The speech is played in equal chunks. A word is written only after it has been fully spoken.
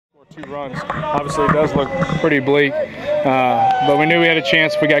2 runs. Obviously it does look pretty bleak, but we knew we had a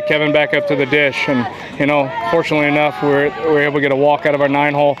chance if we got Kevin back up to the dish, and you know, fortunately enough, we were able to get a walk out of our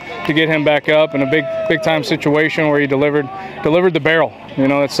 9-hole to get him back up in a big time situation where he delivered the barrel. You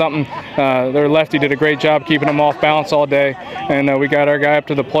know, that's something. Their lefty did a great job keeping him off balance all day, and we got our guy up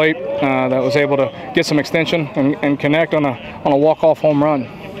to the plate that was able to get some extension and connect on a walk-off home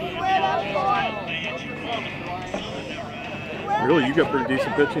run. Really, you got pretty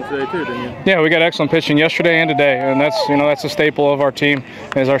decent pitching today too, didn't you? Yeah, we got excellent pitching yesterday and today, and that's a staple of our team.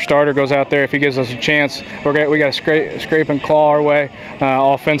 As our starter goes out there, if he gives us a chance, we got to scrape and claw our way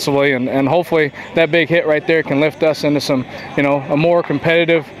offensively, and hopefully that big hit right there can lift us into some, you know, a more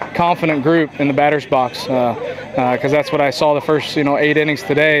competitive, confident group in the batter's box. Because that's what I saw the first 8 innings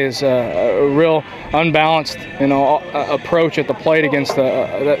today, is a real unbalanced approach at the plate against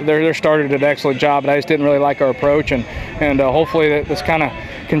their starter did an excellent job, but I just didn't really like our approach, and hopefully this kind of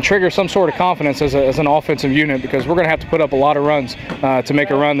can trigger some sort of confidence as an offensive unit, because we're going to have to put up a lot of runs to make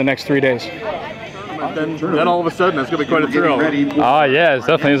a run the next 3 days. Then all of a sudden, that's going to be quite a thrill. Yeah, it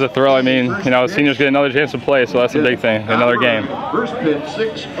definitely is a thrill. I mean, seniors get another chance to play, so that's a big thing. Another game. First pitch,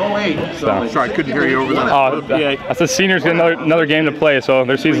 6:08. Sorry, I couldn't hear you over there. I said seniors get another game to play, so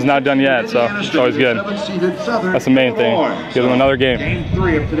their season's not done yet, so it's always good. That's the main thing. Give them another game. Game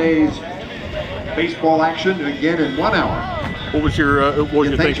 3 of today's baseball action, again in 1 hour. What was your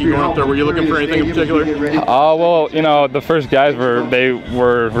thinking going up there? Were you looking for anything in particular? Well, the first guys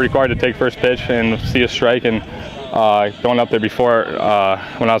were required to take first pitch and see a strike, and going up there before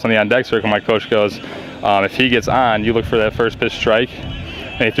when I was on the on-deck circle, my coach goes, if he gets on, you look for that first pitch strike,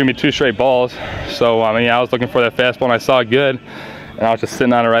 and he threw me 2 straight balls. So I was looking for that fastball, and I saw it good, and I was just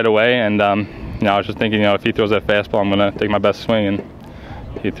sitting on it right away, and I was just thinking, if he throws that fastball, I'm gonna take my best swing, and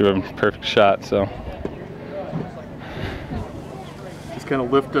he threw a perfect shot. So. Kind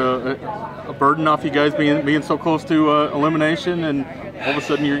of lift a burden off you guys being so close to elimination, and all of a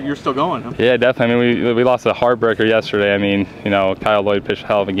sudden you're still going, huh? Yeah, definitely. I mean, we lost a heartbreaker yesterday. I mean, Kyle Lloyd pitched a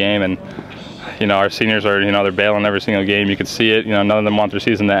hell of a game, and our seniors are they're bailing every single game. You can see it. None of them want their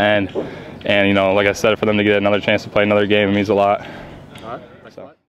season to end, and like I said, for them to get another chance to play another game, it means a lot. All right. Thanks a lot.